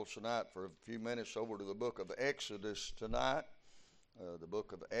Tonight for a few minutes over to the book of Exodus tonight. The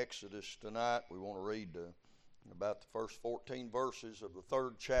book of Exodus tonight. We want to read about the first 14 verses of the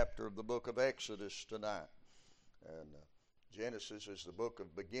third chapter of the book of Exodus tonight. And Genesis is the book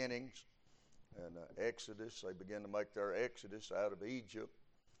of beginnings, and Exodus, they begin to make their exodus out of Egypt.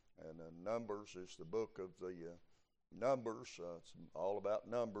 And Numbers is the book of the Numbers. It's all about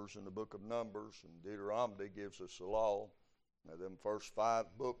numbers in the book of Numbers, and Deuteronomy gives us the law. Now, them first 5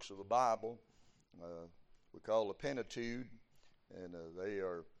 books of the Bible we call the Pentateuch, and they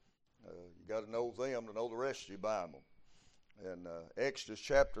are, you got to know them to know the rest of your Bible. In Exodus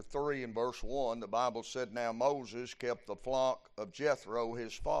chapter 3 and verse 1, the Bible said, "Now Moses kept the flock of Jethro,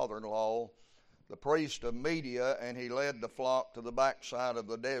 his father-in-law, the priest of Midian, and he led the flock to the backside of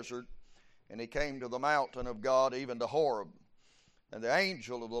the desert, and he came to the mountain of God, even to Horeb. And the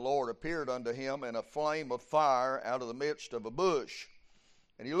angel of the Lord appeared unto him in a flame of fire out of the midst of a bush.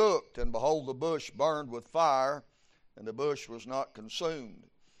 And he looked, and behold, the bush burned with fire, and the bush was not consumed.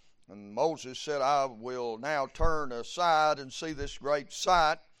 And Moses said, I will now turn aside and see this great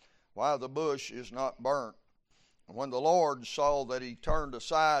sight, why the bush is not burnt. And when the Lord saw that he turned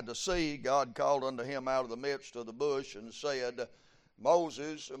aside to see, God called unto him out of the midst of the bush and said,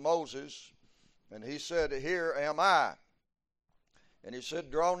 Moses, Moses. And he said, Here am I. And he said,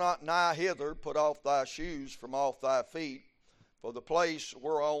 Draw not nigh hither, put off thy shoes from off thy feet, for the place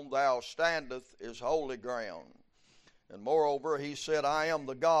whereon thou standest is holy ground. And moreover, he said, I am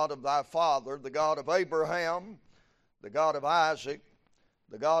the God of thy father, the God of Abraham, the God of Isaac,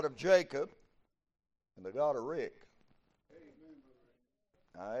 the God of Jacob, and the God of Rick.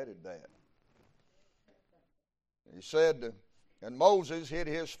 I added that. He said, and Moses hid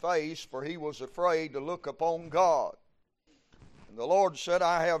his face, for he was afraid to look upon God. And the Lord said,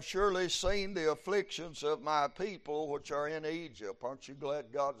 I have surely seen the afflictions of my people which are in Egypt. Aren't you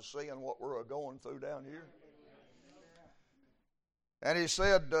glad God is seeing what we're going through down here? And he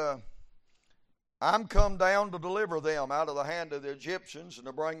said, I'm come down to deliver them out of the hand of the Egyptians, and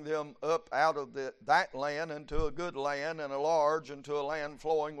to bring them up out of that land into a good land, and a large, into a land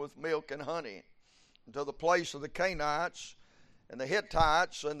flowing with milk and honey, into the place of the Canaanites, and the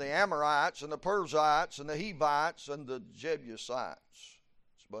Hittites, and the Amorites, and the Perizzites, and the Hivites, and the Jebusites.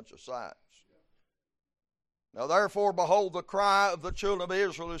 It's a bunch of sites. Now therefore, behold, the cry of the children of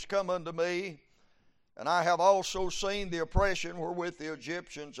Israel is come unto me, and I have also seen the oppression wherewith the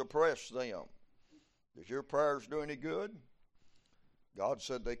Egyptians oppress them. Does your prayers do any good? God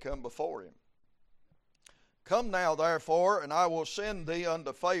said they come before him. Come now, therefore, and I will send thee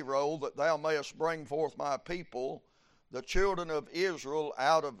unto Pharaoh, that thou mayest bring forth my people, the children of Israel,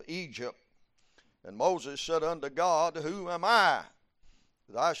 out of Egypt. And Moses said unto God, Who am I,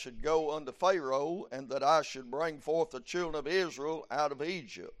 that I should go unto Pharaoh, and that I should bring forth the children of Israel out of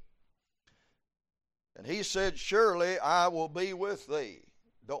Egypt? And he said, Surely I will be with thee.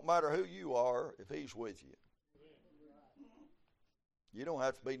 Don't matter who you are, if he's with you. You don't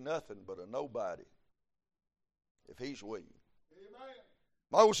have to be nothing but a nobody if he's with you. Amen.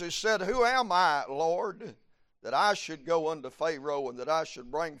 Moses said, Who am I, Lord, that I should go unto Pharaoh, and that I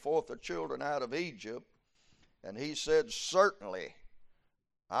should bring forth the children out of Egypt? And he said, Certainly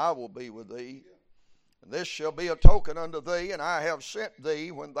I will be with thee. And this shall be a token unto thee, and I have sent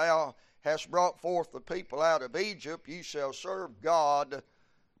thee. When thou hast brought forth the people out of Egypt, ye shall serve God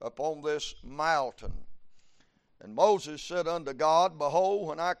upon this mountain. And Moses said unto God, Behold,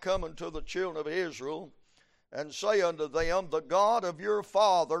 when I come unto the children of Israel, and say unto them, The God of your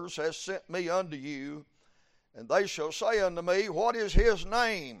fathers has sent me unto you, and they shall say unto me, What is his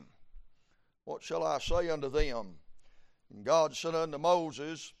name? What shall I say unto them? And God said unto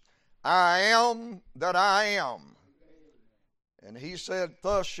Moses, I am that I am. And he said,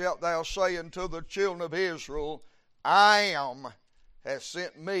 Thus shalt thou say unto the children of Israel, I am has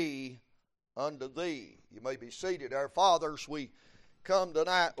sent me unto thee. You may be seated. Our fathers, we come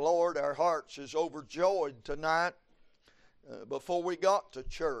tonight, Lord, our hearts is overjoyed tonight before we got to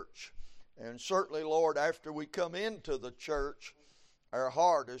church. And certainly, Lord, after we come into the church, our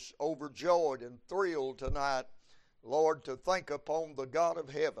heart is overjoyed and thrilled tonight, Lord, to think upon the God of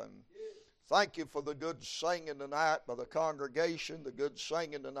heaven. Thank you for the good singing tonight by the congregation, the good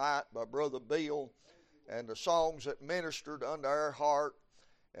singing tonight by Brother Bill, and the songs that ministered unto our heart.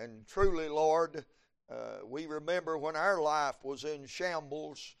 And truly, Lord, we remember when our life was in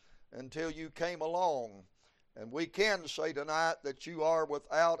shambles until you came along. And we can say tonight that you are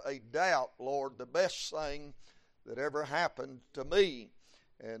without a doubt, Lord, the best thing that ever happened to me.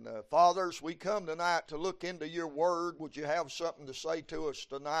 And fathers, we come tonight to look into your word. Would you have something to say to us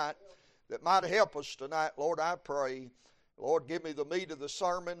tonight that might help us tonight, Lord, I pray. Lord, give me the meat of the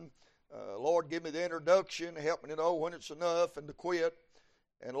sermon. Lord, give me the introduction. Help me to know when it's enough and to quit.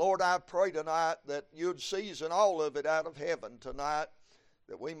 And Lord, I pray tonight that you'd season all of it out of heaven tonight,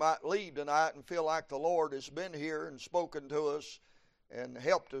 that we might leave tonight and feel like the Lord has been here and spoken to us and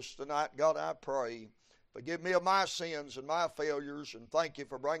helped us tonight. God, I pray. Forgive me of my sins and my failures, and thank you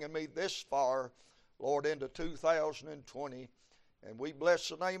for bringing me this far, Lord, into 2020. And we bless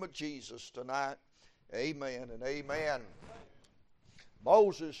the name of Jesus tonight. Amen and amen.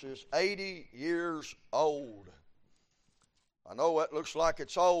 Moses is 80 years old. I know that looks like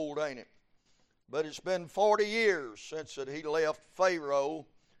it's old, ain't it? But it's been 40 years since that he left Pharaoh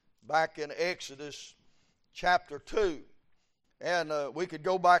back in Exodus chapter 2. And we could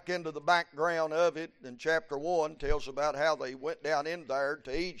go back into the background of it. In chapter 1 tells about how they went down in there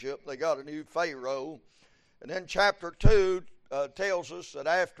to Egypt. They got a new Pharaoh. And then chapter 2 tells us that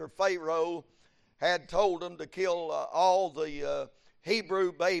after Pharaoh had told them to kill all the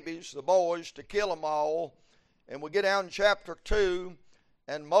Hebrew babies, the boys, to kill them all. And we get down in chapter 2,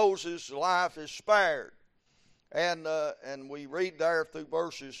 and Moses' life is spared. And we read there through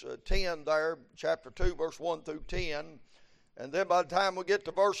verses 10 there, chapter 2, verse 1 through 10. And then by the time we get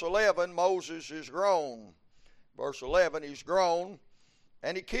to verse 11, Moses is grown. Verse 11, he's grown,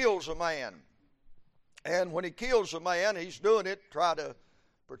 and he kills a man. And when he kills a man, he's doing it to try to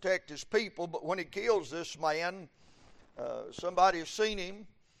protect his people. But when he kills this man, somebody has seen him,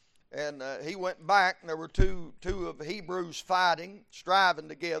 and he went back, and there were two of the Hebrews fighting, striving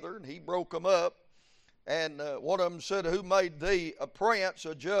together, and he broke them up. And one of them said, "Who made thee a prince,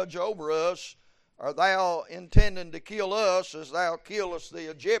 a judge over us? Are thou intending to kill us as thou killest the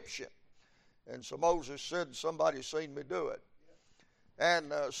Egyptian?" And so Moses said, "Somebody's seen me do it."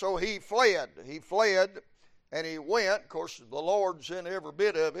 And so he fled. He fled, and he went. Of course, the Lord's in every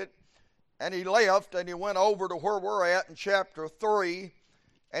bit of it. And he left, and he went over to where we're at in chapter 3.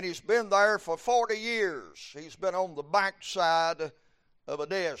 And he's been there for 40 years. He's been on the backside of a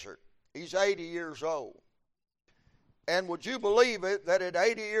desert. He's 80 years old. And would you believe it that at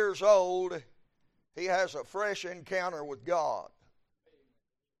 80 years old, he has a fresh encounter with God?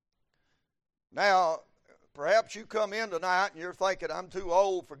 Now, perhaps you come in tonight and you're thinking, "I'm too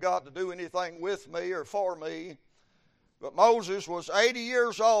old for God to do anything with me or for me." But Moses was 80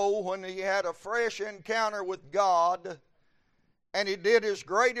 years old when he had a fresh encounter with God, and he did his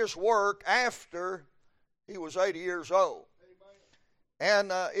greatest work after he was 80 years old.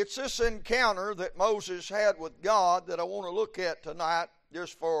 And it's this encounter that Moses had with God that I want to look at tonight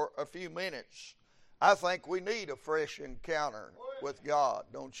just for a few minutes. I think we need a fresh encounter with God,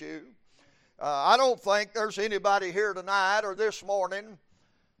 don't you? I don't think there's anybody here tonight or this morning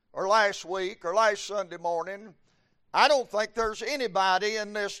or last week or last Sunday morning. I don't think there's anybody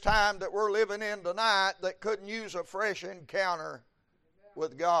in this time that we're living in tonight that couldn't use a fresh encounter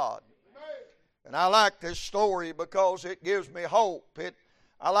with God. And I like this story because it gives me hope.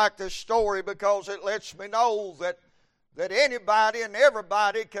 I like this story because it lets me know that anybody and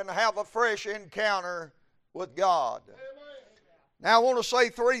everybody can have a fresh encounter with God. Now I want to say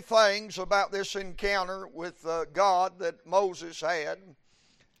three things about this encounter with God that Moses had.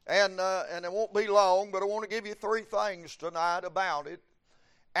 And it won't be long, but I want to give you three things tonight about it.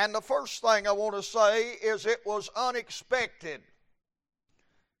 And the first thing I want to say is it was unexpected.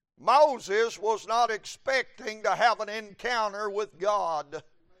 Moses was not expecting to have an encounter with God.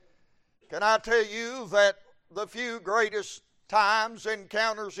 Can I tell you that the few greatest times,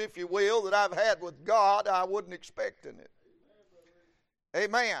 encounters, if you will, that I've had with God, I wasn't expecting it.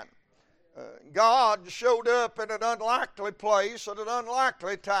 Amen. God showed up in an unlikely place at an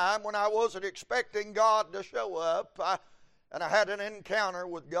unlikely time when I wasn't expecting God to show up, and I had an encounter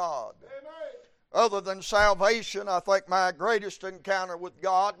with God. Amen. Other than salvation, I think my greatest encounter with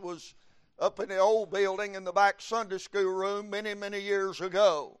God was up in the old building in the back Sunday school room many, many years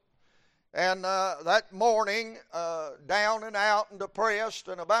ago. And that morning, down and out and depressed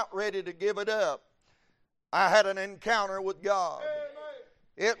and about ready to give it up, I had an encounter with God. Amen.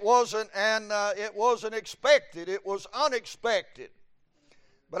 It wasn't expected. It was unexpected.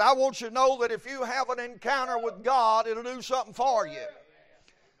 But I want you to know that if you have an encounter with God, it'll do something for you.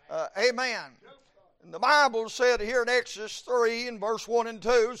 Amen. And the Bible said here in Exodus 3 in verse 1 and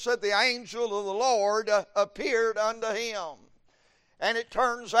 2, said the angel of the Lord appeared unto him. And it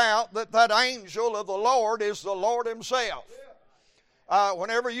turns out that angel of the Lord is the Lord himself.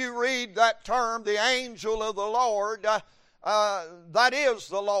 Whenever you read that term, the angel of the Lord, that is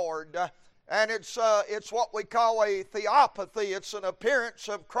the Lord. And it's what we call a theophany. It's an appearance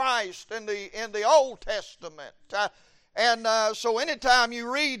of Christ in the Old Testament. And so anytime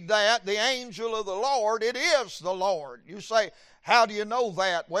you read that, the angel of the Lord, it is the Lord. You say, how do you know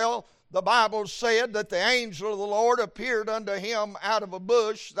that? Well, the Bible said that the angel of the Lord appeared unto him out of a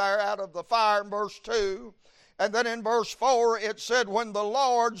bush there, out of the fire in verse 2. And then in verse 4 it said, when the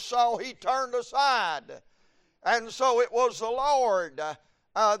Lord saw, he turned aside. And so it was the Lord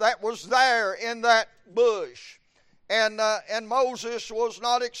that was there in that bush. And Moses was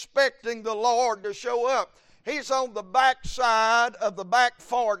not expecting the Lord to show up. He's on the backside of the back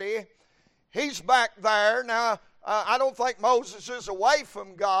 40. He's back there. Now, I don't think Moses is away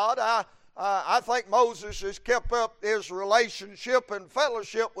from God. I think Moses has kept up his relationship and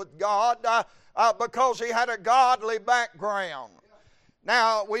fellowship with God because he had a godly background.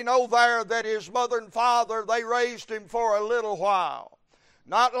 Now, we know there that his mother and father, they raised him for a little while.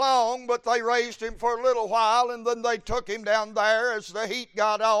 Not long, but they raised him for a little while, and then they took him down there as the heat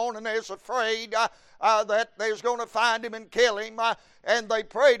got on, and they was afraid that they was going to find him and kill him, and they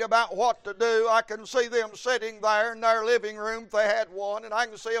prayed about what to do. I can see them sitting there in their living room if they had one, and I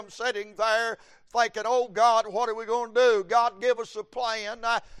can see them sitting there thinking, oh God, what are we going to do? God, give us a plan.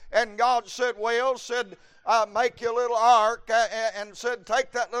 And God said, make you a little ark, and said,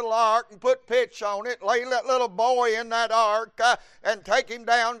 take that little ark and put pitch on it, lay that little boy in that ark, and take him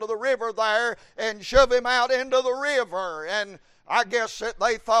down to the river there and shove him out into the river. And I guess that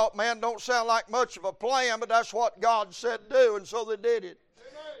they thought, man, don't sound like much of a plan, but that's what God said do, and so they did it.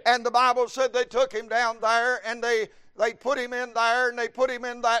 Amen. And the Bible said they took him down there, and they put him in there, and they put him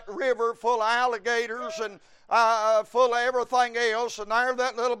in that river full of alligators and full of everything else, and there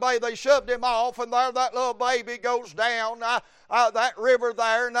that little baby, they shoved him off, and there that little baby goes down that river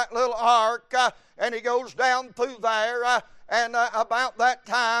there in that little ark, and he goes down through there, and about that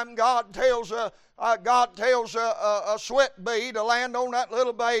time God tells a sweat bee to land on that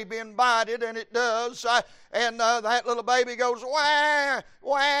little baby and bite it, and it does, and that little baby goes, wah,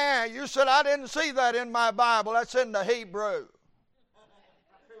 wah. You said, I didn't see that in my Bible. That's in the Hebrew.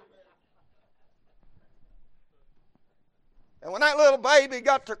 And when that little baby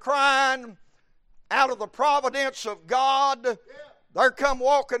got to crying out of the providence of God, there come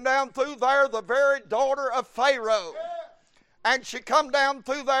walking down through there the very daughter of Pharaoh. And she come down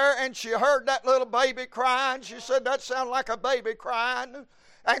through there and she heard that little baby crying. She said, that sounded like a baby crying.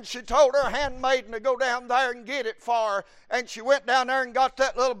 And she told her handmaiden to go down there and get it for her. And she went down there and got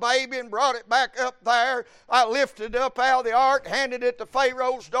that little baby and brought it back up there. I lifted it up out of the ark, handed it to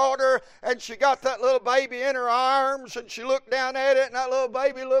Pharaoh's daughter, and she got that little baby in her arms, and she looked down at it, and that little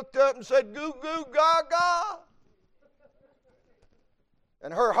baby looked up and said, goo goo gaga.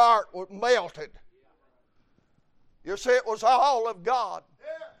 And her heart was melted. You see, it was all of God.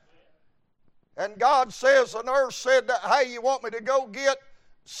 And God says, the nurse said, hey, you want me to go get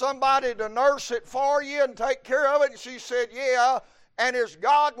somebody to nurse it for you and take care of it? And she said, yeah. And as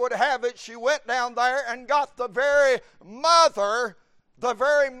God would have it, she went down there and got the very mother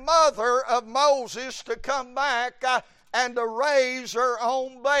of Moses to come back and to raise her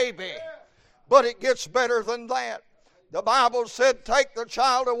own baby. But it gets better than that. The Bible said, take the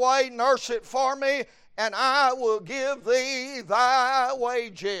child away, nurse it for me, and I will give thee thy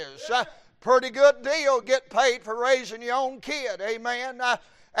wages. Pretty good deal, get paid for raising your own kid, amen.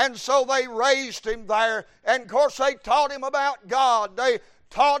 And so they raised him there, and of course they taught him about God. They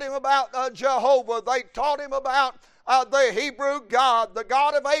taught him about Jehovah. They taught him about the Hebrew God, the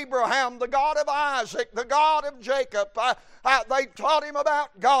God of Abraham, the God of Isaac, the God of Jacob. They taught him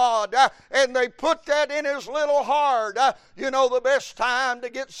about God, and they put that in his little heart. You know, the best time to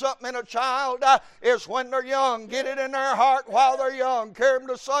get something in a child is when they're young. Get it in their heart while they're young. Carry them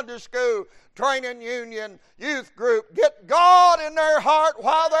to Sunday school, training union, youth group. Get God in their heart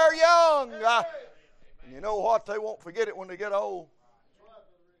while they're young. And you know what? They won't forget it when they get old.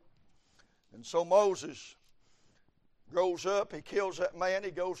 And so Moses grows up, he kills that man,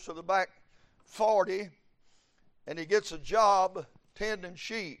 he goes to the back 40, and he gets a job tending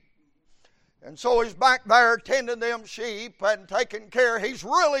sheep. And so he's back there tending them sheep and taking care. He's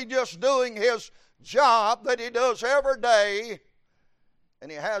really just doing his job that he does every day, and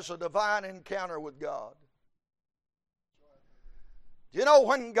he has a divine encounter with God. Do you know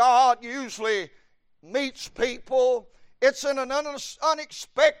when God usually meets people, it's in an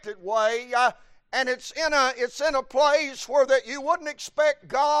unexpected way, and it's in a place where that you wouldn't expect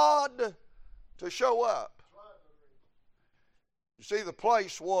God to show up. You see, the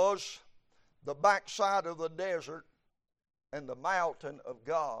place was the backside of the desert and the mountain of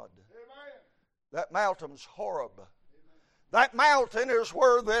God. Amen. That mountain's Horeb. Amen. That mountain is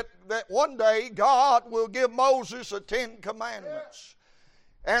where that one day God will give Moses the 10 Commandments.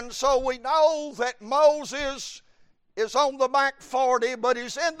 Yeah. And so we know that Moses is on the back 40, but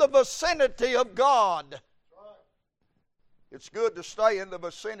he's in the vicinity of God. It's good to stay in the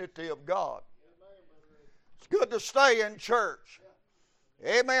vicinity of God. It's good to stay in church.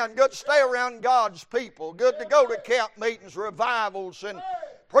 Amen. Good to stay around God's people. Good to go to camp meetings, revivals, and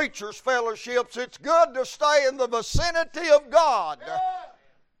preachers' fellowships. It's good to stay in the vicinity of God.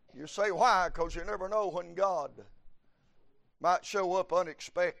 You say, why? Because you never know when God might show up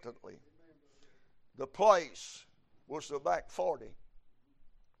unexpectedly. The place was the back 40.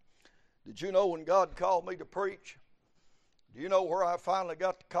 Did you know when God called me to preach? Do you know where I finally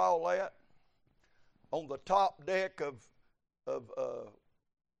got the call at? On the top deck of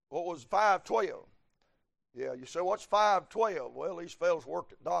what was 512. Yeah, you say, what's 512? Well, these fellows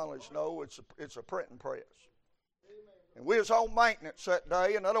worked at Donnelly's know it's a printing press. And we was on maintenance that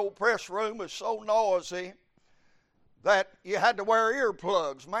day, and that old press room was so noisy that you had to wear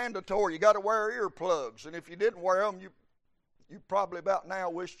earplugs, mandatory. You got to wear earplugs, and if you didn't wear them, you probably about now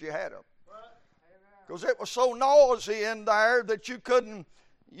wished you had them, because it was so noisy in there that you couldn't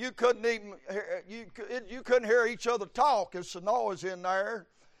hear each other talk. It's so noisy in there.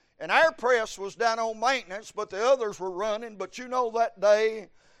 And our press was down on maintenance, but the others were running. But you know, that day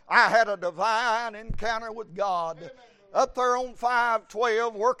I had a divine encounter with God. Up there on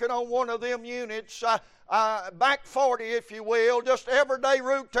 512, working on one of them units, back 40, if you will, just everyday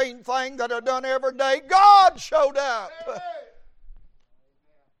routine thing that I done every day. God showed up.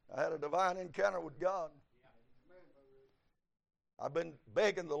 I had a divine encounter with God. I've been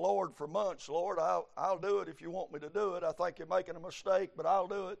begging the Lord for months, Lord, I'll do it if you want me to do it. I think you're making a mistake, but I'll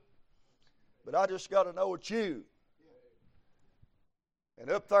do it. But I just got to know it's you. And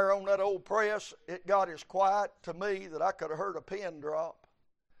up there on that old press, it got as quiet to me that I could have heard a pin drop.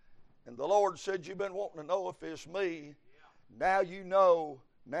 And the Lord said, you've been wanting to know if it's me. Now you know,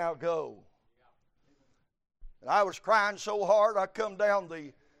 now go. And I was crying so hard, I come down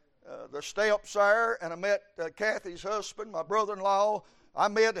the steps there, and I met Kathy's husband, my brother-in-law. I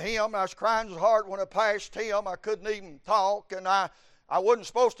met him. I was crying so hard when I passed him, I couldn't even talk. And I wasn't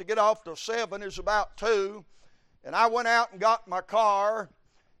supposed to get off till 7. It was about 2. And I went out and got my car.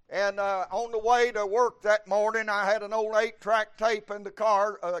 And on the way to work that morning, I had an old 8-track tape in the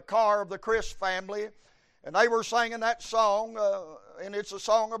car of the Chris family. And they were singing that song, and it's a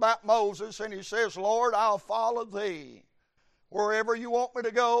song about Moses. And he says, Lord, I'll follow thee. Wherever you want me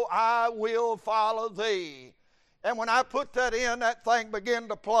to go, I will follow thee. And when I put that in, that thing began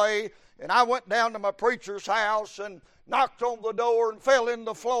to play. And I went down to my preacher's house and knocked on the door and fell in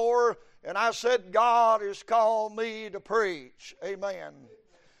the floor. And I said, God has called me to preach. Amen.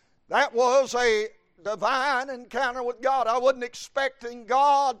 That was a divine encounter with God. I wasn't expecting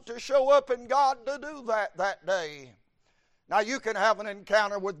God to show up and God to do that day. Now, you can have an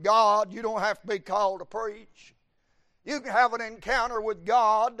encounter with God. You don't have to be called to preach. You can have an encounter with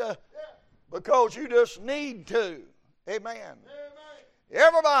God because you just need to. Amen.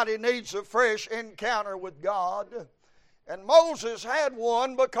 Everybody needs a fresh encounter with God. And Moses had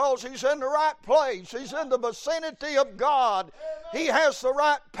one because he's in the right place. He's in the vicinity of God. He has the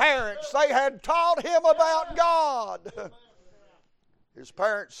right parents. They had taught him about God. His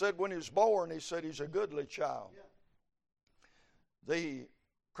parents said when he was born, he said he's a goodly child. The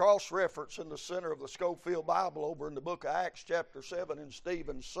cross-reference in the center of the Scofield Bible over in the book of Acts chapter 7 in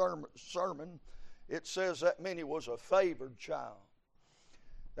Stephen's sermon, it says that Minnie was a favored child.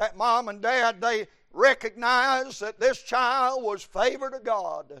 That mom and dad, they recognized that this child was favored of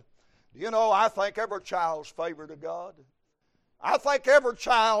God. You know, I think every child's favored of God. I think every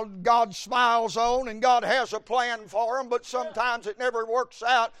child God smiles on and God has a plan for them, but sometimes it never works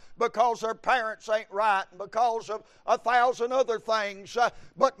out because their parents ain't right and because of 1,000 other things.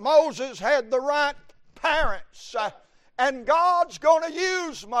 But Moses had the right parents, and God's going to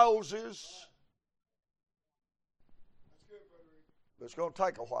use Moses. But it's going to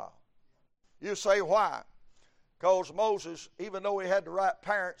take a while. You say, why? Because Moses, even though he had the right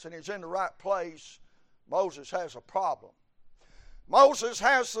parents and he's in the right place, Moses has a problem. Moses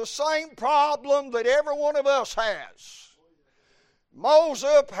has the same problem that every one of us has.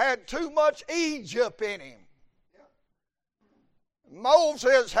 Moses had too much Egypt in him.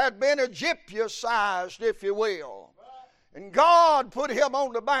 Moses had been Egyptianized, if you will. And God put him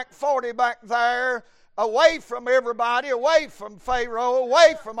on the back 40 back there, away from everybody, away from Pharaoh,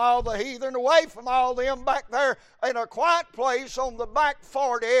 away from all the heathen, away from all them back there in a quiet place on the back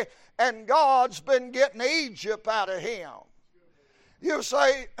 40, and God's been getting Egypt out of him. You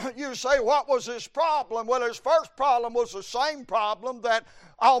say, what was his problem? Well, his first problem was the same problem that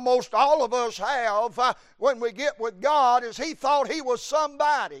almost all of us have when we get with God, is he thought he was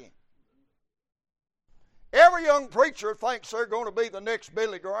somebody. Every young preacher thinks they're going to be the next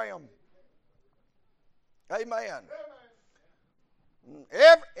Billy Graham. Amen.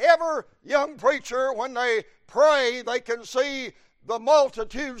 Every young preacher, when they pray, they can see the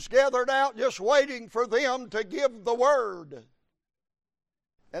multitudes gathered out just waiting for them to give the word.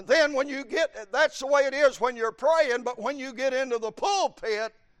 And then when you get, that's the way it is when you're praying, but when you get into the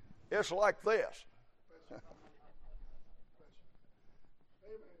pulpit, it's like this.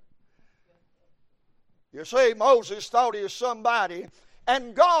 You see, Moses thought he was somebody,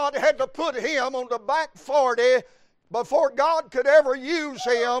 and God had to put him on the back 40 before God could ever use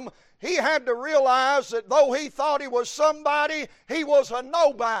him. He had to realize that though he thought he was somebody, he was a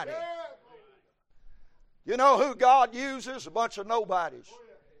nobody. You know who God uses? A bunch of nobodies.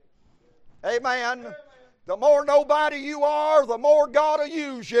 Amen. The more nobody you are, the more God will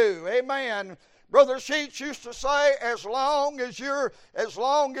use you. Amen. Brother Sheets used to say, as long as you're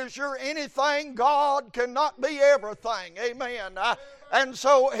anything, God cannot be everything. Amen. And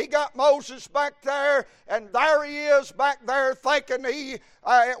so he got Moses back there, and there he is back there thinking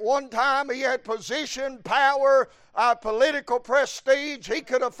at one time he had position, power, political prestige. He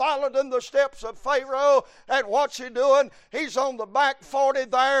could have followed in the steps of Pharaoh. And what's he doing? He's on the back 40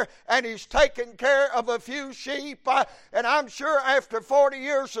 there, and he's taking care of a few sheep. And I'm sure after 40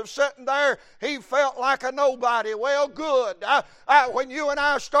 years of sitting there, he felt like a nobody. Well, good. When you and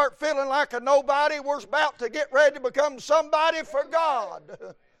I start feeling like a nobody, we're about to get ready to become somebody for God.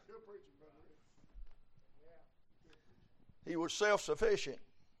 He was self-sufficient.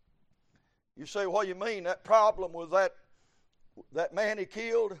 You say, what do you mean? That problem with that man he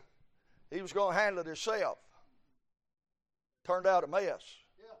killed, he was going to handle it himself. Turned out a mess.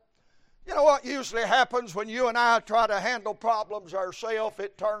 Yeah. You know what usually happens when you and I try to handle problems ourselves?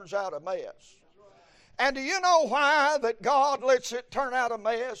 It turns out a mess. Right. And do you know why that God lets it turn out a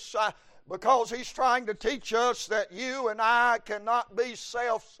mess? Because He's trying to teach us that you and I cannot be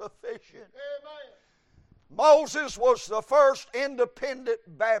self-sufficient. Amen. Moses was the first independent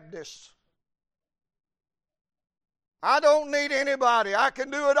Baptist. I don't need anybody. I can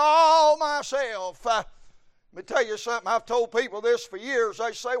do it all myself. Let me tell you something. I've told people this for years.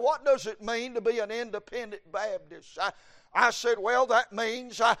 They say, what does it mean to be an independent Baptist? I said, well, that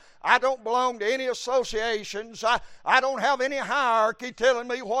means I don't belong to any associations. I don't have any hierarchy telling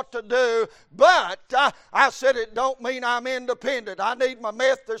me what to do. But I said it don't mean I'm independent. I need my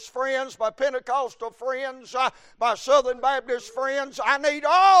Methodist friends, my Pentecostal friends, my Southern Baptist friends. I need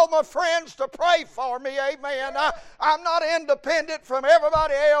all my friends to pray for me. Amen. I'm not independent from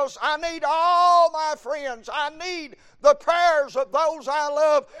everybody else. I need all my friends. I need the prayers of those I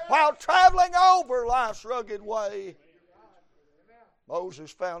love while traveling over life's rugged way.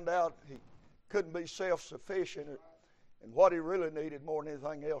 Moses found out he couldn't be self-sufficient, and what he really needed more than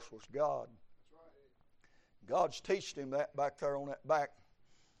anything else was God. God's teaching him that back there on that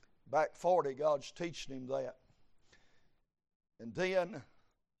back 40. God's teaching him that. And then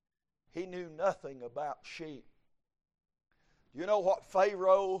he knew nothing about sheep. You know what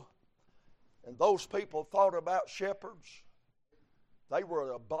Pharaoh and those people thought about shepherds? They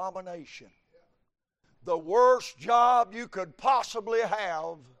were an abomination. The worst job you could possibly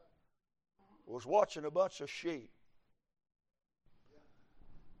have was watching a bunch of sheep.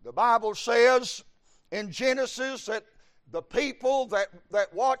 The Bible says in Genesis that the people that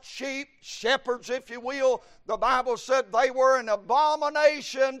watch sheep, shepherds if you will, the Bible said they were an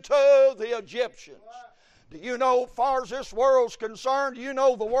abomination to the Egyptians. Do you know, as far as this world's concerned, you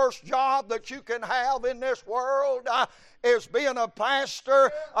know the worst job that you can have in this world is being a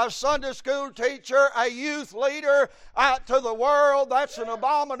pastor, a Sunday school teacher, a youth leader to the world. That's an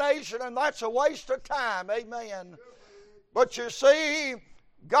abomination and that's a waste of time. Amen. But you see,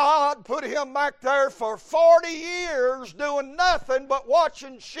 God put him back there for 40 years doing nothing but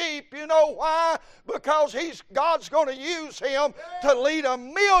watching sheep. You know why? Because God's going to use him to lead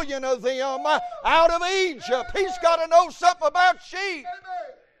 1 million of them out of Egypt. He's got to know something about sheep.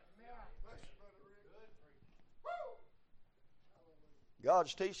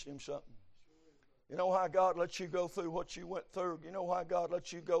 God's teaching him something. You know why God lets you go through what you went through? You know why God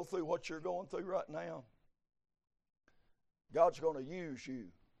lets you go through what you're going through right now? God's going to use you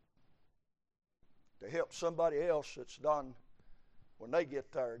to help somebody else that's done when they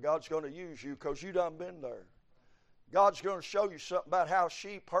get there. God's going to use you because you done been there. God's going to show you something about how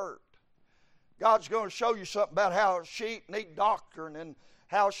sheep hurt. God's going to show you something about how sheep need doctrine and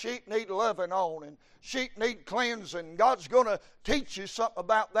how sheep need loving on and sheep need cleansing. God's going to teach you something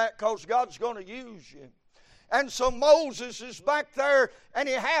about that because God's going to use you. And so Moses is back there and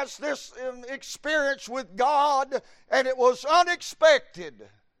he has this experience with God, and it was unexpected.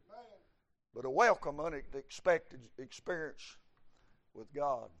 but a welcome, unexpected experience with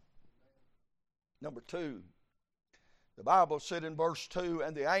God. Number 2, the Bible said in verse 2,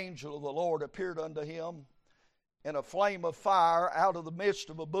 and the angel of the Lord appeared unto him in a flame of fire out of the midst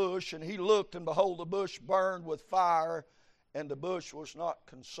of a bush, and he looked, and behold, the bush burned with fire, and the bush was not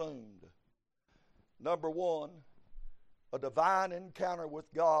consumed. Number 1, a divine encounter with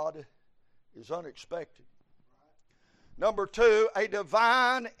God is unexpected. Number 2, a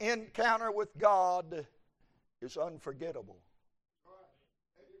divine encounter with God is unforgettable.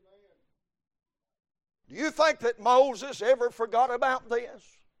 Do you think that Moses ever forgot about this?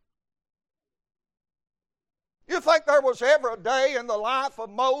 You think there was ever a day in the life of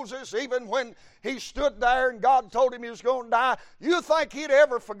Moses, even when he stood there and God told him he was going to die, you think he'd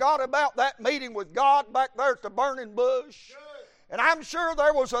ever forgot about that meeting with God back there at the burning bush? And I'm sure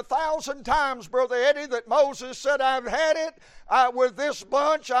there was 1,000 times, Brother Eddie, that Moses said, I've had it with this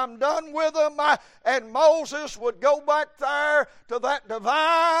bunch. I'm done with them. And Moses would go back there to that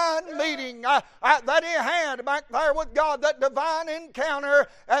divine meeting that he had back there with God, that divine encounter.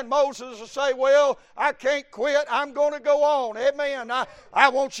 And Moses would say, well, I can't quit. I'm going to go on. Amen. I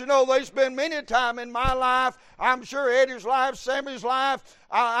want you to know there's been many times in my life, I'm sure Eddie's life, Sammy's life,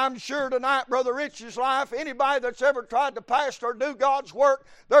 I'm sure tonight, Brother Richie's life, anybody that's ever tried to pastor or do God's work,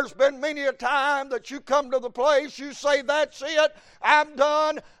 there's been many a time that you come to the place, you say, that's it, I'm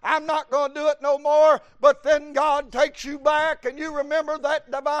done, I'm not going to do it no more, but then God takes you back and you remember that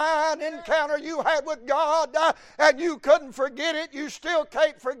divine encounter you had with God, and you couldn't forget it, you still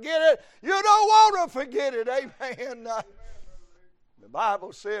can't forget it, you don't want to forget it, amen. The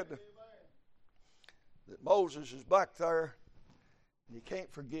Bible said that Moses is back there, and he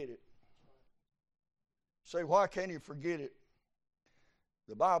can't forget it. Say, why can't he forget it?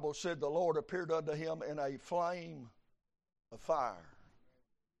 The Bible said the Lord appeared unto him in a flame of fire.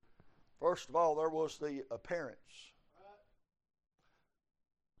 First of all, there was the appearance.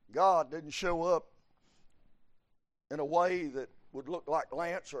 God didn't show up in a way that would look like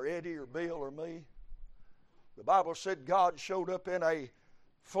Lance or Eddie or Bill or me. The Bible said God showed up in a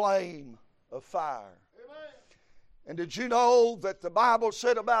flame of fire. And did you know that the Bible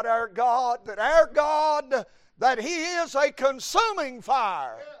said about our God, that He is a consuming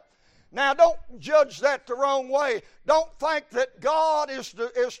fire? Yeah. Now, don't judge that the wrong way. Don't think that God is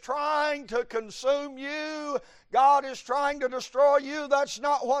trying to consume you. God is trying to destroy you. That's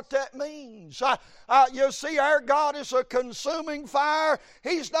not what that means. You see, our God is a consuming fire.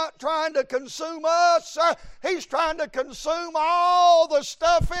 He's not trying to consume us. He's trying to consume all the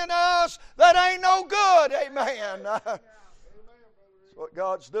stuff in us that ain't no good. Amen. That's what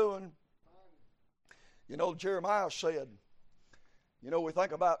God's doing. You know, Jeremiah said, you know, we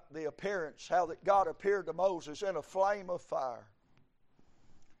think about the appearance, how that God appeared to Moses in a flame of fire.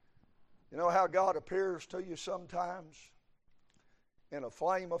 You know how God appears to you sometimes? In a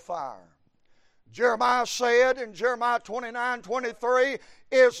flame of fire. Jeremiah said in Jeremiah 29:23,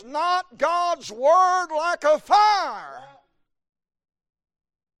 is not God's word like a fire?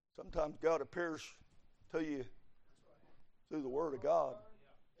 Sometimes God appears to you through the Word of God.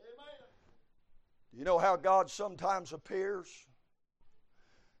 You know how God sometimes appears?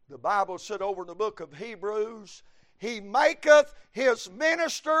 The Bible said over in the book of Hebrews, He maketh His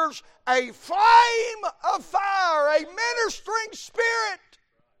ministers a flame of fire, a ministering spirit.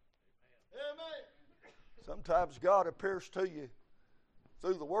 Sometimes God appears to you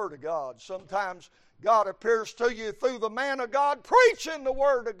through the Word of God. Sometimes God appears to you through the man of God preaching the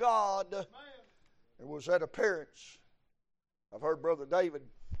Word of God. There was that appearance. I've heard Brother David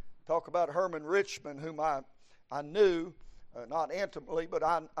talk about Herman Richmond, whom I knew. Not intimately, but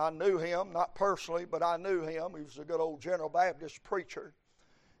I knew him, not personally, but I knew him. He was a good old General Baptist preacher.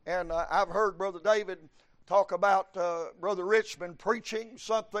 And I've heard Brother David talk about Brother Richmond preaching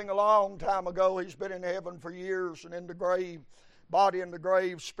something a long time ago. He's been in heaven for years and in the grave, body in the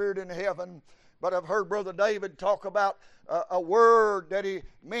grave, spirit in heaven. But I've heard Brother David talk about a word that he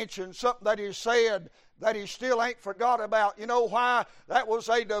mentioned, something that he said that he still ain't forgot about. You know why? That was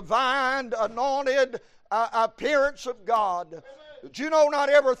a divine, anointed appearance of God. Did you know not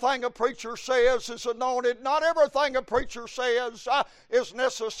everything a preacher says is anointed? Not everything a preacher says is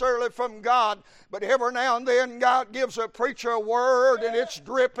necessarily from God. But every now and then God gives a preacher a word and it's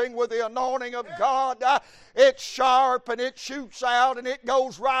dripping with the anointing of God. It's sharp and it shoots out and it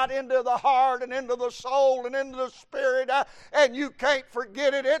goes right into the heart and into the soul and into the spirit. And you can't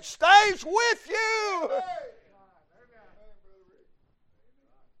forget it. It stays with you.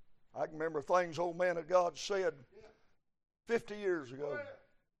 I can remember things old man of God said 50 years ago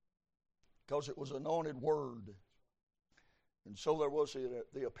because it was anointed word. And so there was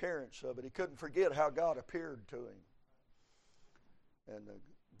the appearance of it. He couldn't forget how God appeared to him. And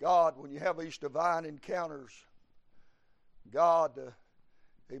God, when you have these divine encounters, God,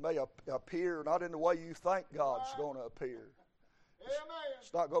 He may appear not in the way you think God's going to appear.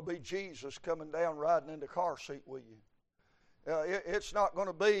 It's not going to be Jesus coming down riding in the car seat with you. It's not going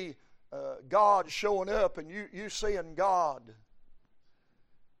to be God showing up and you seeing God.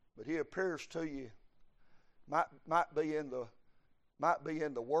 But He appears to you. Might be in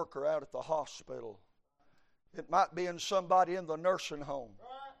the worker out at the hospital. It might be in somebody in the nursing home.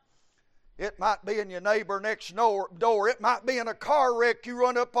 It might be in your neighbor next door. It might be in a car wreck you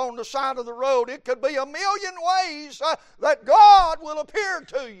run up on the side of the road. It could be a million ways that God will appear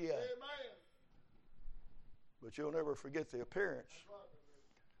to you. Amen. But you'll never forget the appearance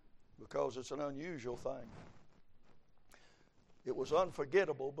because it's an unusual thing. It was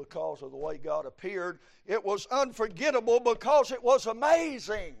unforgettable because of the way God appeared. It was unforgettable because it was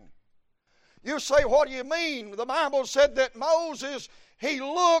amazing. You say, what do you mean? The Bible said that Moses, he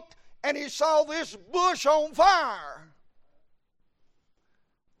looked and he saw this bush on fire.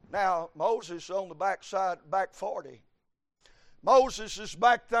 Now, Moses is on the backside, back 40. Moses is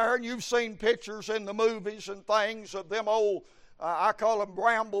back there, and you've seen pictures in the movies and things of them old, I call them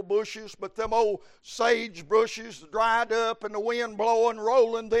bramble bushes, but them old sage bushes dried up and the wind blowing,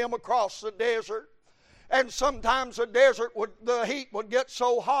 rolling them across the desert. And sometimes the heat would get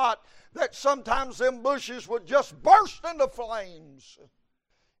so hot that sometimes them bushes would just burst into flames.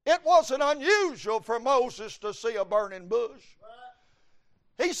 It wasn't unusual for Moses to see a burning bush.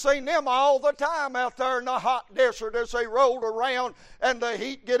 He's seen them all the time out there in the hot desert as they rolled around and the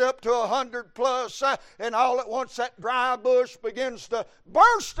heat get up to 100 plus and all at once that dry bush begins to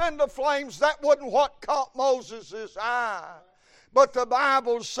burst into flames. That wasn't what caught Moses' eye. But the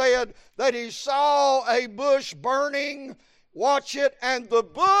Bible said that he saw a bush burning, watch it, and the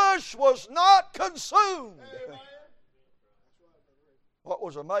bush was not consumed. Amen. What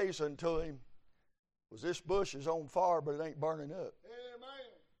was amazing to him was this bush is on fire, but it ain't burning up. Amen.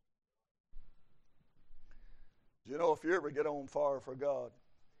 You know, if you ever get on fire for God,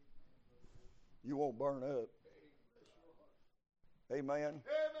 you won't burn up. Amen. Amen.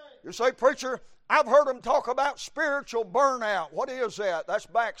 You say, preacher, I've heard them talk about spiritual burnout. What is that? That's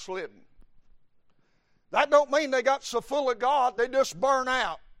backsliding. That don't mean they got so full of God they just burn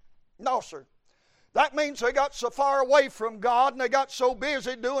out. No, sir. That means they got so far away from God and they got so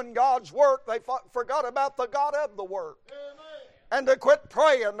busy doing God's work they forgot about the God of the work. Amen. And they quit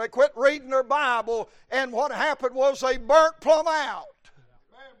praying, they quit reading their Bible, and what happened was they burnt plumb out.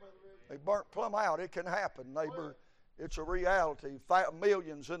 They burnt plumb out. It can happen, neighbor. It's a reality.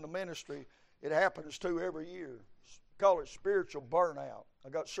 Millions in the ministry, it happens to every year. Call it spiritual burnout. I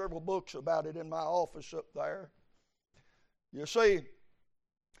got several books about it in my office up there. You see,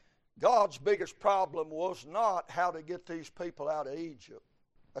 God's biggest problem was not how to get these people out of Egypt.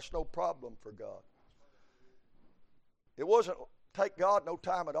 That's no problem for God. It wasn't take God no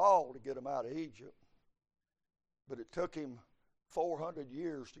time at all to get them out of Egypt. But it took Him 400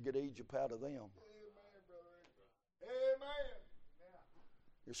 years to get Egypt out of them. Amen.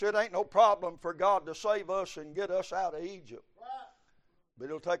 You see, it ain't no problem for God to save us and get us out of Egypt. But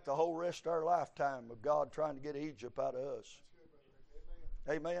it'll take the whole rest of our lifetime of God trying to get Egypt out of us.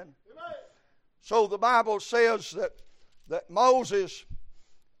 Amen. Amen. So the Bible says that Moses,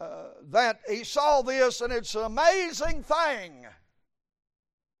 that he saw this, and it's an amazing thing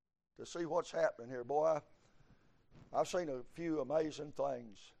to see what's happening here. Boy, I've seen a few amazing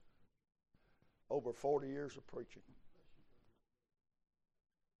things over 40 years of preaching.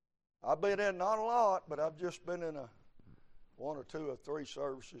 I've been in not a lot, but I've just been in one or two or three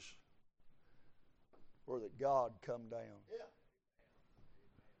services where that God come down. Yeah.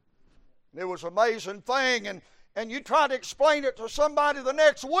 And it was an amazing thing, and you try to explain it to somebody the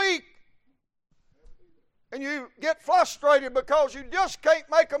next week, and you get frustrated because you just can't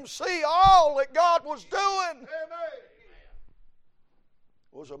make them see all that God was doing. Amen.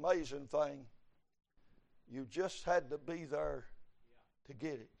 It was an amazing thing. You just had to be there to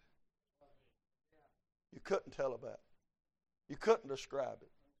get it. You couldn't tell about it. You couldn't describe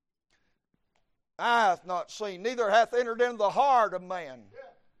it. Eye hath not seen, neither hath entered into the heart of man.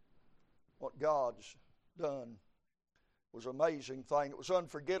 What God's done was an amazing thing. It was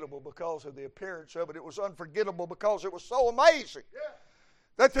unforgettable because of the appearance of it. It was unforgettable because it was so amazing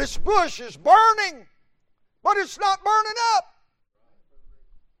that this bush is burning, but it's not burning up.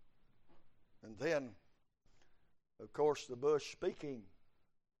 And then, of course, the bush speaking,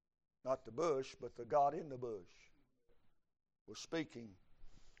 not the bush, but the God in the bush was speaking.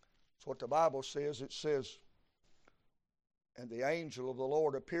 That's what the Bible says. It says, And the angel of the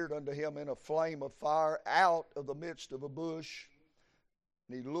Lord appeared unto him in a flame of fire out of the midst of a bush.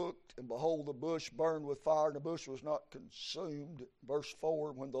 And he looked, and behold, the bush burned with fire, and the bush was not consumed. Verse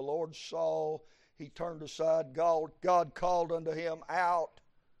 4, when the Lord saw, he turned aside. God called unto him out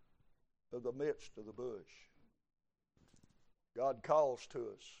of the midst of the bush. God calls to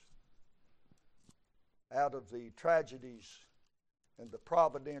us out of the tragedies and the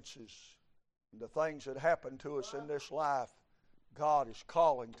providences and the things that happen to us in this life. God is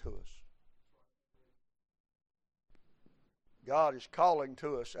calling to us. God is calling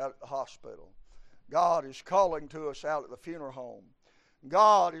to us out at the hospital. God is calling to us out at the funeral home.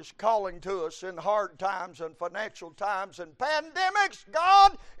 God is calling to us in hard times and financial times and pandemics.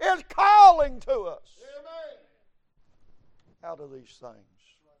 God is calling to us. Amen. Out of these things.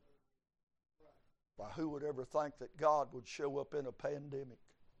 Why, who would ever think that God would show up in a pandemic?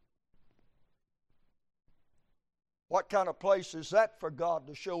 What kind of place is that for God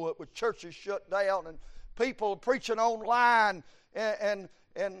to show up with churches shut down and people preaching online and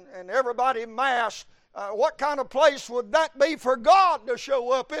everybody masked? What kind of place would that be for God to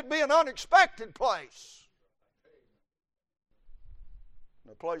show up? It'd be an unexpected place.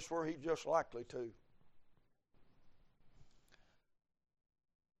 A place where He's just likely to.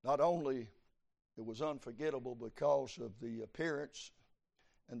 Not only it was unforgettable because of the appearance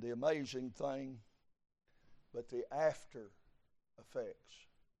and the amazing thing, but the after effects.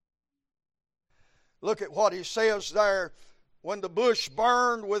 Look at what he says there. When the bush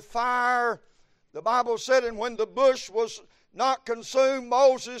burned with fire, the Bible said, and when the bush was not consumed,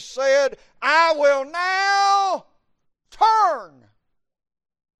 Moses said, I will now turn.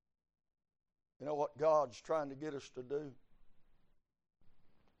 You know what God's trying to get us to do?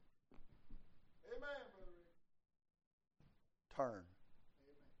 Amen. Turn.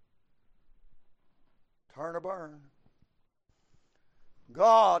 Turn or burn.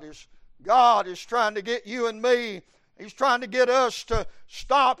 God is trying to get you and me. He's trying to get us to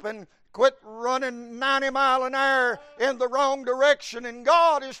stop and quit running 90 miles an hour in the wrong direction. And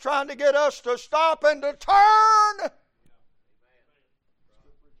God is trying to get us to stop and to turn.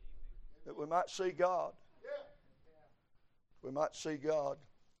 That we might see God. We might see God.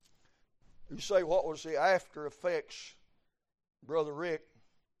 You say, what was the after effects, Brother Rick?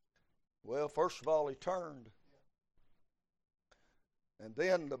 Well, first of all, he turned. And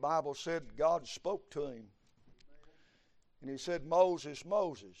then the Bible said God spoke to him. And he said, Moses,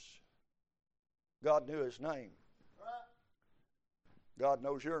 Moses. God knew his name. God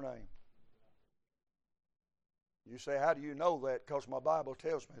knows your name. You say, how do you know that? Because my Bible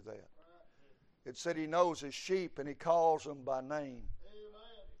tells me that. It said he knows his sheep and he calls them by name.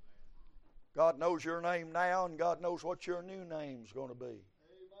 God knows your name now, and God knows what your new name's going to be.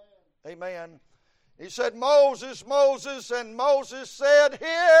 Amen. He said, Moses, Moses, and Moses said, here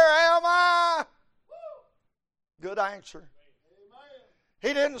am I. Good answer.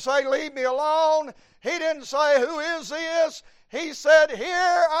 He didn't say, leave me alone. He didn't say, who is this? He said, here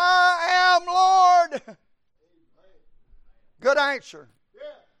I am, Lord. Good answer.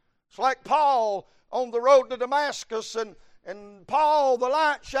 It's like Paul on the road to Damascus, and Paul, the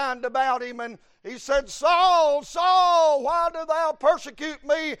light shined about him, and he said, Saul, Saul, why do thou persecute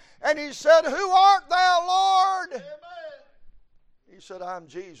me? And he said, who art thou, Lord? Amen. He said, I'm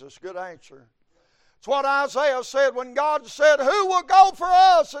Jesus. Good answer. It's what Isaiah said when God said, who will go for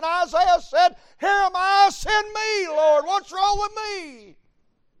us? And Isaiah said, here am I, send me, Lord. What's wrong with me?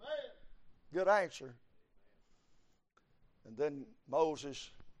 Amen. Good answer. And then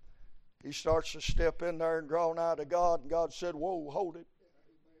Moses, he starts to step in there and draw nigh to God, and God said, whoa, hold it.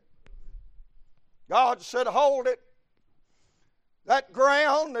 God said, hold it. That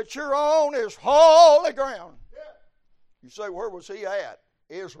ground that you're on is holy ground. You say, where was he at?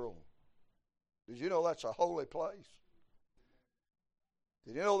 Israel. Did you know that's a holy place?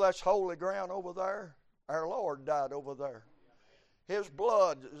 Did you know that's holy ground over there? Our Lord died over there. His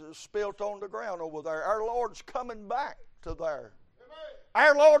blood is spilt on the ground over there. Our Lord's coming back to there.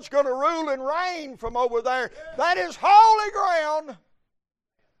 Our Lord's going to rule and reign from over there. That is holy ground.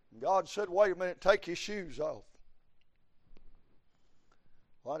 God said, wait a minute, take your shoes off.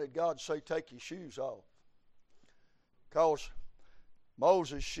 Why did God say take your shoes off? Because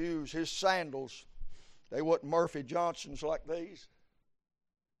Moses' shoes, his sandals, they wasn't Murphy Johnson's like these.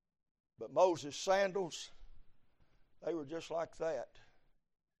 But Moses' sandals, they were just like that.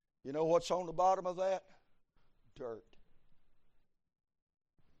 You know what's on the bottom of that? Dirt.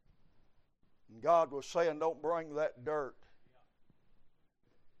 And God was saying, don't bring that dirt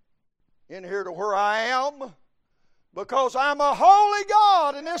in here to where I am, because I'm a holy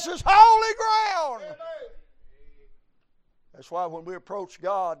God and this is holy ground. That's why when we approach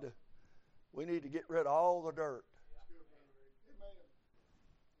God, we need to get rid of all the dirt.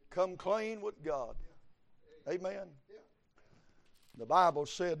 Come clean with God. Amen. The Bible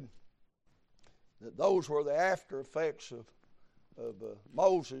said that those were the after effects of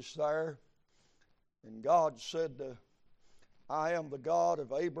Moses there. And God said, I am the God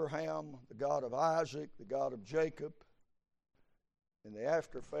of Abraham, the God of Isaac, the God of Jacob. And the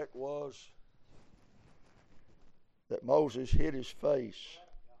after effect was that Moses hid his face.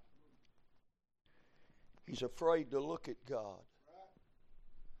 He's afraid to look at God.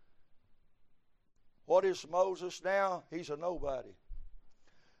 What is Moses now? He's a nobody.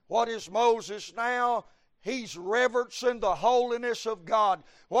 What is Moses now? He's reverencing the holiness of God.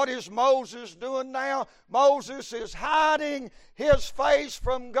 What is Moses doing now? Moses is hiding his face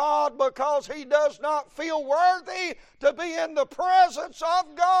from God because he does not feel worthy to be in the presence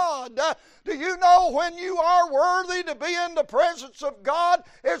of God. Do you know when you are worthy to be in the presence of God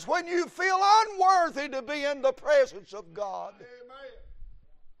is when you feel unworthy to be in the presence of God? Amen.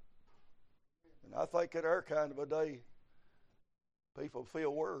 And I think in our kind of a day, people feel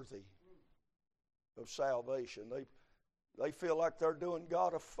worthy of salvation. They feel like they're doing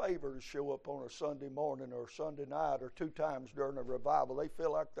God a favor to show up on a Sunday morning or Sunday night or 2 times during a revival. They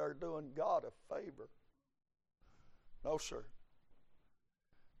feel like they're doing God a favor. No, sir.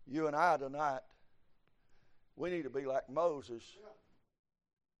 You and I tonight, we need to be like Moses.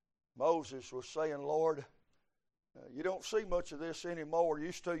 Moses was saying, Lord, you don't see much of this anymore.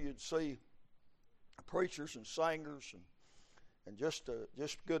 Used to, you'd see preachers and singers and just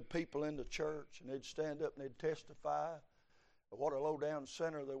good people in the church, and they'd stand up and they'd testify of what a low-down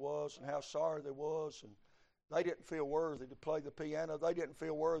sinner they was and how sorry they was, and they didn't feel worthy to play the piano. They didn't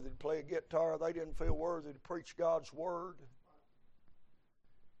feel worthy to play a guitar. They didn't feel worthy to preach God's Word.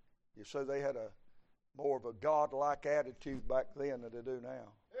 You see, they had more of a God-like attitude back then than they do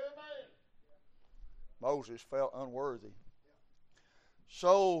now. Amen. Moses felt unworthy.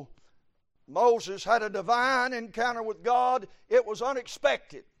 So Moses had a divine encounter with God. It was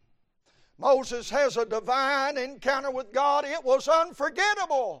unexpected. Moses has a divine encounter with God. It was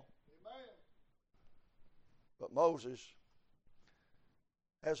unforgettable. Amen. But Moses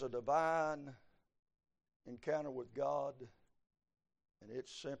has a divine encounter with God, and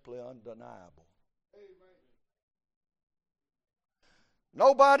it's simply undeniable. Amen.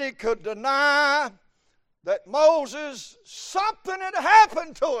 Nobody could deny that Moses, something had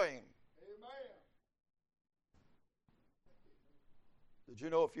happened to him. Did you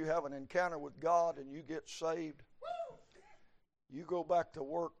know if you have an encounter with God and you get saved, you go back to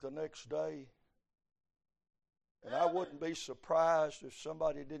work the next day, and I wouldn't be surprised if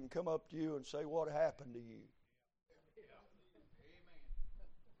somebody didn't come up to you and say, what happened to you?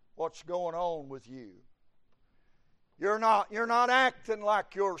 What's going on with you? You're not acting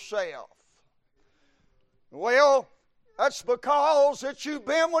like yourself. Well, that's because that you've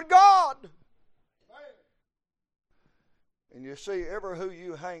been with God. And you see, ever who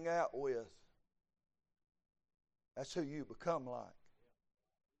you hang out with, that's who you become like.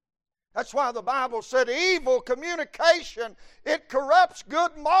 That's why the Bible said evil communication, it corrupts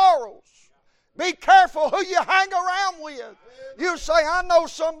good morals. Be careful who you hang around with. You say, I know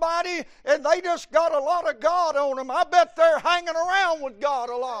somebody and they just got a lot of God on them. I bet they're hanging around with God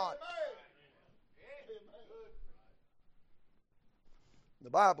a lot. The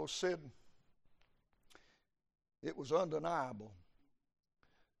Bible said it was undeniable.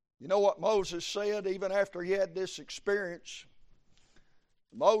 You know what Moses said even after he had this experience?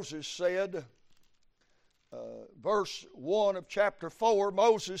 Moses said, verse 1 of chapter 4,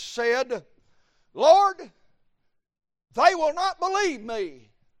 Moses said, Lord, they will not believe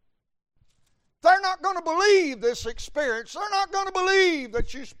me. They're not going to believe this experience. They're not going to believe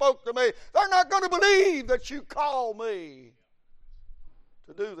that you spoke to me. They're not going to believe that you called me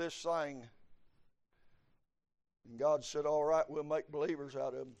to do this thing. And God said, all right, we'll make believers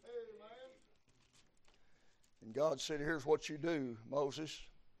out of them. Amen. And God said, here's what you do, Moses.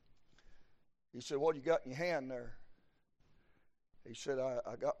 He said, what you got in your hand there? He said,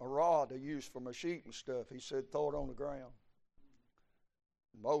 I got my rod I use for my sheep and stuff. He said, throw it on the ground.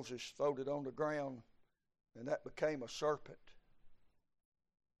 And Moses throwed it on the ground, and that became a serpent.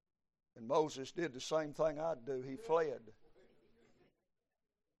 And Moses did the same thing I'd do. He fled.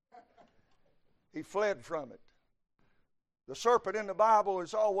 He fled from it. The serpent in the Bible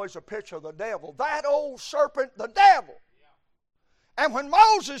is always a picture of the devil. That old serpent, the devil. And when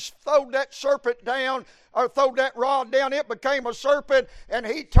Moses throwed that serpent down, or throwed that rod down, it became a serpent, and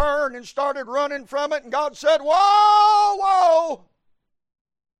he turned and started running from it, and God said, whoa, whoa,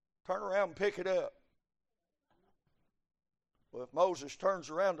 turn around and pick it up. Well, if Moses turns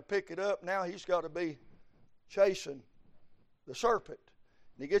around to pick it up, now he's got to be chasing the serpent.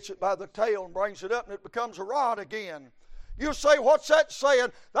 And he gets it by the tail and brings it up, and it becomes a rod again. You say, what's that saying?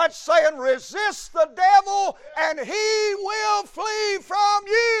 That's saying, resist the devil, and he will flee from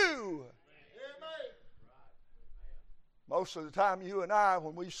you. Most of the time, you and I,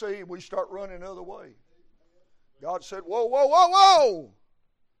 when we see him, we start running the other way. God said, whoa, whoa, whoa, whoa.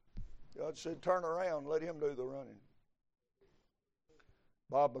 God said, turn around, let him do the running.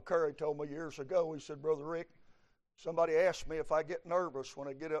 Bob McCurry told me years ago, he said, Brother Rick, somebody asked me if I get nervous when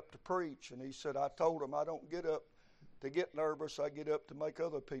I get up to preach. And he said, I told him I don't get up to get nervous, I get up to make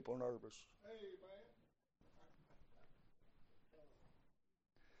other people nervous.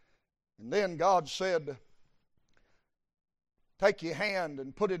 And then God said, take your hand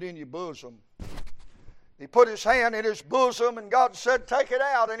and put it in your bosom. He put his hand in his bosom, and God said, take it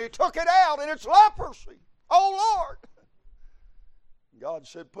out. And he took it out, and it's leprosy. Oh, Lord. God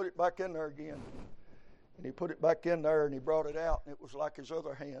said, put it back in there again. And he put it back in there, and he brought it out, and it was like his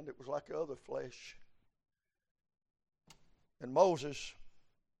other hand. It was like the other flesh. And Moses,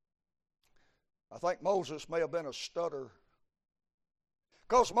 I think Moses may have been a stutterer.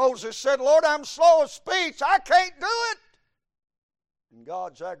 Because Moses said, Lord, I'm slow of speech. I can't do it. And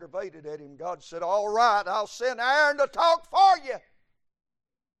God's aggravated at him. God said, all right, I'll send Aaron to talk for you.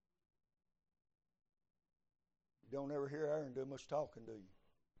 You don't ever hear Aaron do much talking, do you?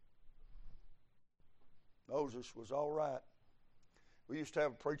 Moses was all right. We used to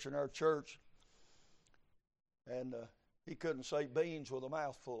have a preacher in our church, and he couldn't say beans with a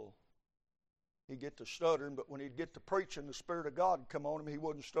mouthful. He'd get to stuttering, but when he'd get to preaching, the Spirit of God would come on him. He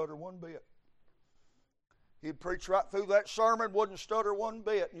wouldn't stutter one bit. He'd preach right through that sermon, wouldn't stutter one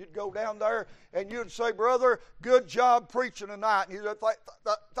bit. And you'd go down there, and you'd say, brother, good job preaching tonight. And he'd say,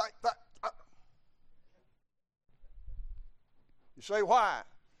 You say, why?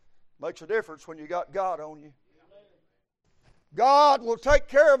 Makes a difference when you got God on you. God will take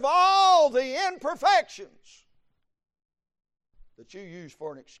care of all the imperfections that you use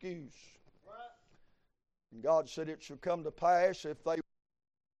for an excuse. And God said it shall come to pass if they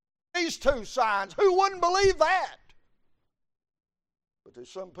these two signs. Who wouldn't believe that? But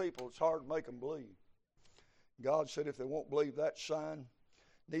there's some people it's hard to make them believe. God said if they won't believe that sign,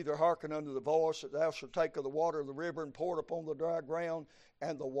 neither hearken unto the voice that thou shalt take of the water of the river and pour it upon the dry ground,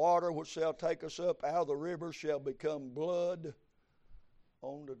 and the water which shall take us up out of the river shall become blood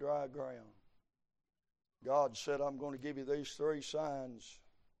on the dry ground. God said, I'm going to give you these three signs,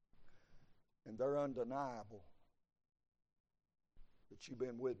 and they're undeniable that you've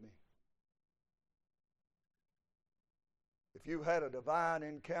been with me. If you've had a divine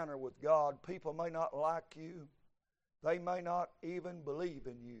encounter with God, people may not like you. They may not even believe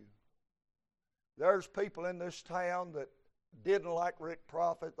in you. There's people in this town that didn't like Rick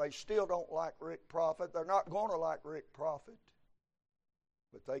Prophet. They still don't like Rick Prophet. They're not going to like Rick Prophet.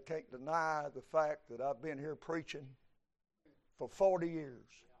 But they can't deny the fact that I've been here preaching for 40 years.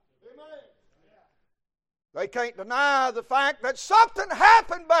 Amen. They can't deny the fact that something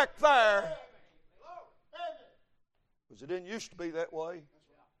happened back there. Because it didn't used to be that way.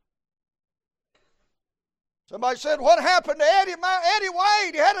 Somebody said, what happened to Eddie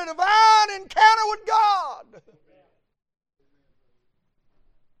Wade? He had a divine encounter with God.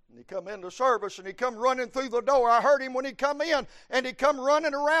 And he come into service and he come running through the door. I heard him when he come in, and he come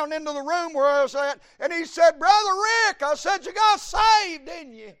running around into the room where I was at, and he said, Brother Rick, I said, you got saved,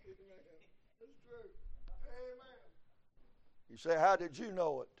 didn't you? You say, how did you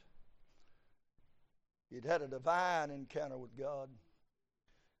know it? He'd had a divine encounter with God.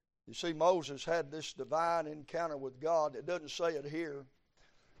 You see, Moses had this divine encounter with God. It doesn't say it here,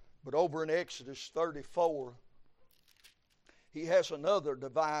 but over in Exodus 34, he has another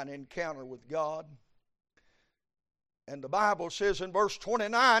divine encounter with God. And the Bible says in verse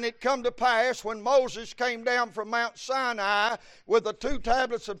 29, it come to pass when Moses came down from Mount Sinai with the 2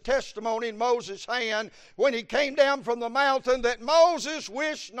 tablets of testimony in Moses' hand, when he came down from the mountain, that Moses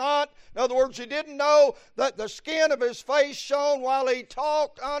wished not, in other words, he didn't know that the skin of his face shone while he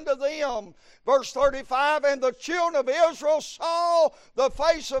talked unto them. Verse 35, and the children of Israel saw the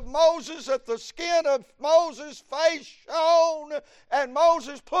face of Moses, that the skin of Moses' face shone, and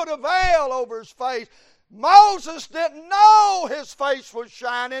Moses put a veil over his face. Moses didn't know his face was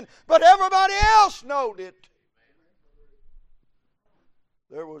shining, but everybody else knowed it.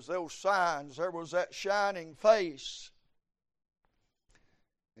 There was those signs. There was that shining face.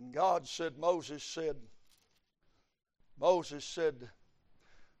 And God said, Moses said,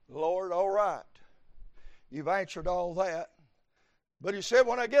 Lord, all right, you've answered all that. But he said,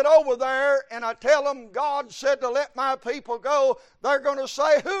 when I get over there and I tell them God said to let my people go, they're going to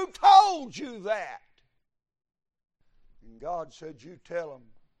say, who told you that? And God said, you tell them,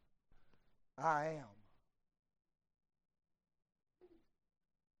 I am.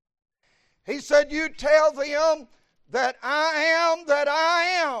 He said, you tell them that I am,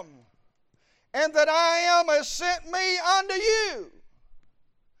 and that I am has sent me unto you.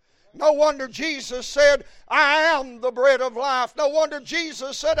 No wonder Jesus said, I am the bread of life. No wonder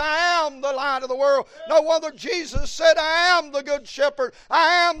Jesus said, I am the light of the world. No wonder Jesus said, I am the good shepherd.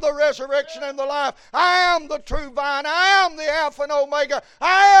 I am the resurrection and the life. I am the true vine. I am the Alpha and Omega.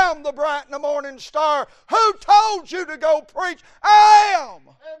 I am the bright and the morning star. Who told you to go preach? I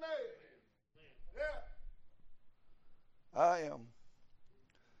am. I am.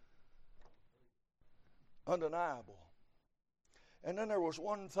 Undeniable. And then there was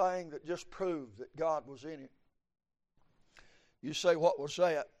one thing that just proved that God was in it. You say, what was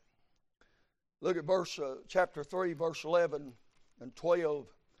that? Look at chapter 3, verse 11 and 12.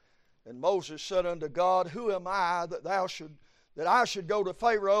 And Moses said unto God, who am I that I should go to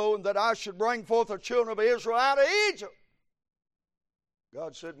Pharaoh, and that I should bring forth the children of Israel out of Egypt?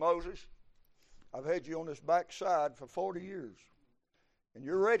 God said, Moses, I've had you on this backside for 40 years. And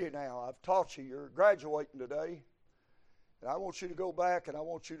you're ready now. I've taught you. You're graduating today. And I want you to go back and I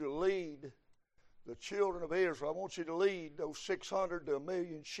want you to lead the children of Israel. I want you to lead those 600 to 1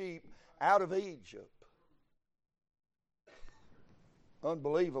 million sheep out of Egypt.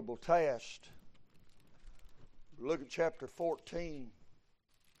 Unbelievable task. Look at chapter 14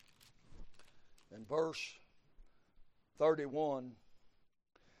 and verse 31.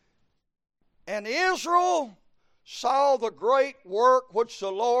 And Israel saw the great work which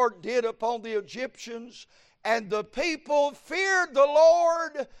the Lord did upon the Egyptians, and the people feared the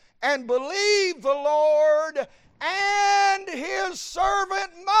Lord and believed the Lord and his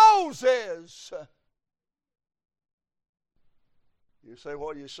servant Moses. You say,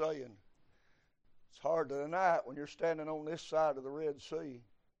 what are you saying? It's hard to deny it when you're standing on this side of the Red Sea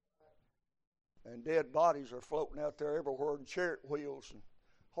and dead bodies are floating out there everywhere, and chariot wheels and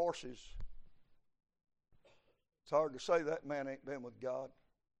horses. It's hard to say that man ain't been with God.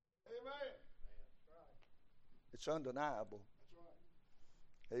 Amen. It's undeniable.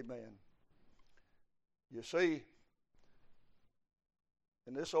 That's right. Amen. You see,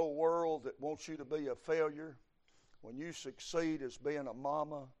 in this old world that wants you to be a failure, when you succeed as being a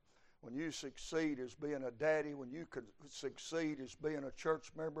mama, when you succeed as being a daddy, when you could succeed as being a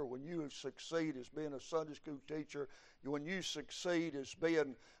church member, when you succeed as being a Sunday school teacher, when you succeed as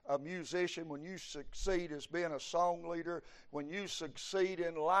being a musician, when you succeed as being a song leader, when you succeed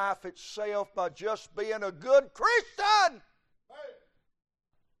in life itself by just being a good Christian.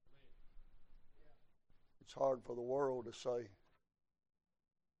 It's hard for the world to say,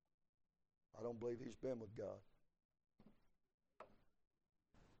 I don't believe he's been with God.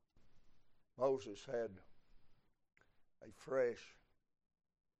 Moses had a fresh,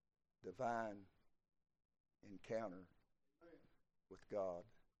 divine encounter with God.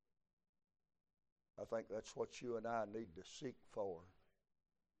 I think that's what you and I need to seek for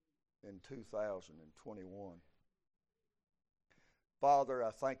in 2021. Father,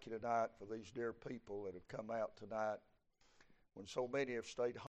 I thank you tonight for these dear people that have come out tonight when so many have stayed home.